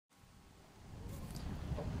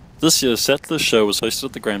This year's Settlers Show was hosted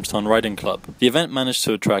at the Grahamstown Riding Club. The event managed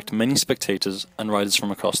to attract many spectators and riders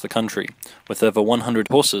from across the country, with over 100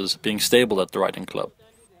 horses being stabled at the riding club.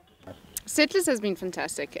 Settlers has been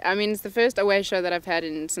fantastic. I mean, it's the first away show that I've had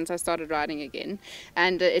since I started riding again,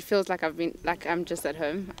 and it feels like I'm just at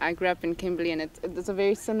home. I grew up in Kimberley, and it's a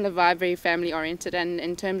very similar vibe, very family oriented, and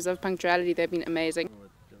in terms of punctuality, they've been amazing.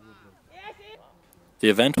 The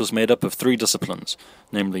event was made up of 3 disciplines,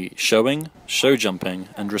 namely showing, show jumping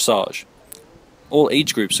and dressage. All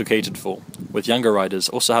age groups were catered for, with younger riders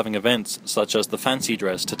also having events such as the fancy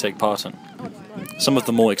dress to take part in. Some of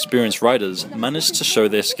the more experienced riders managed to show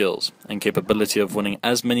their skills and capability of winning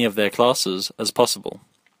as many of their classes as possible.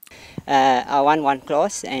 I won one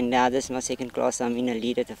class, and now this is my second class. I'm in a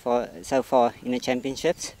lead so far in the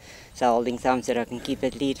championships, so holding thumbs that I can keep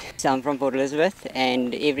that lead. So I'm from Port Elizabeth,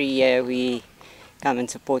 and every year we come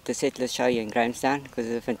and support the Settlers show here in Grahamstown because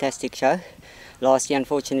it's a fantastic show. Last year,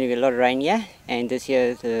 unfortunately, we had a lot of rain here, and this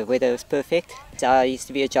year the weather was perfect. So I used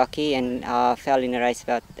to be a jockey, and I fell in a race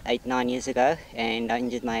about 8-9 years ago, and I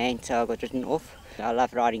injured my hand, so I got written off. I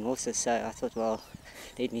love riding horses, so I thought, well,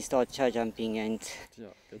 let me start show jumping and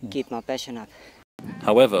keep my passion up.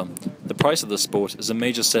 However, the price of the sport is a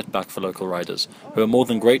major setback for local riders, who are more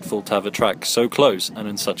than grateful to have a track so close and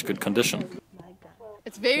in such good condition.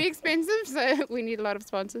 It's very expensive, so we need a lot of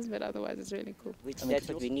sponsors, but otherwise it's really cool. That's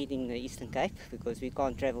what we need in the Eastern Cape, because we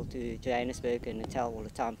can't travel to Johannesburg and Natal all the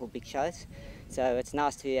time for big shows. So it's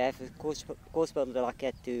nice to have a course builder like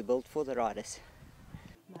that to build for the riders.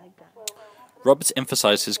 Roberts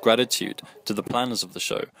emphasised his gratitude to the planners of the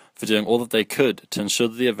show for doing all that they could to ensure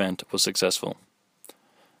that the event was successful.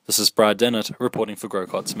 This is Dennett reporting for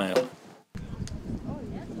Grocott's Mail.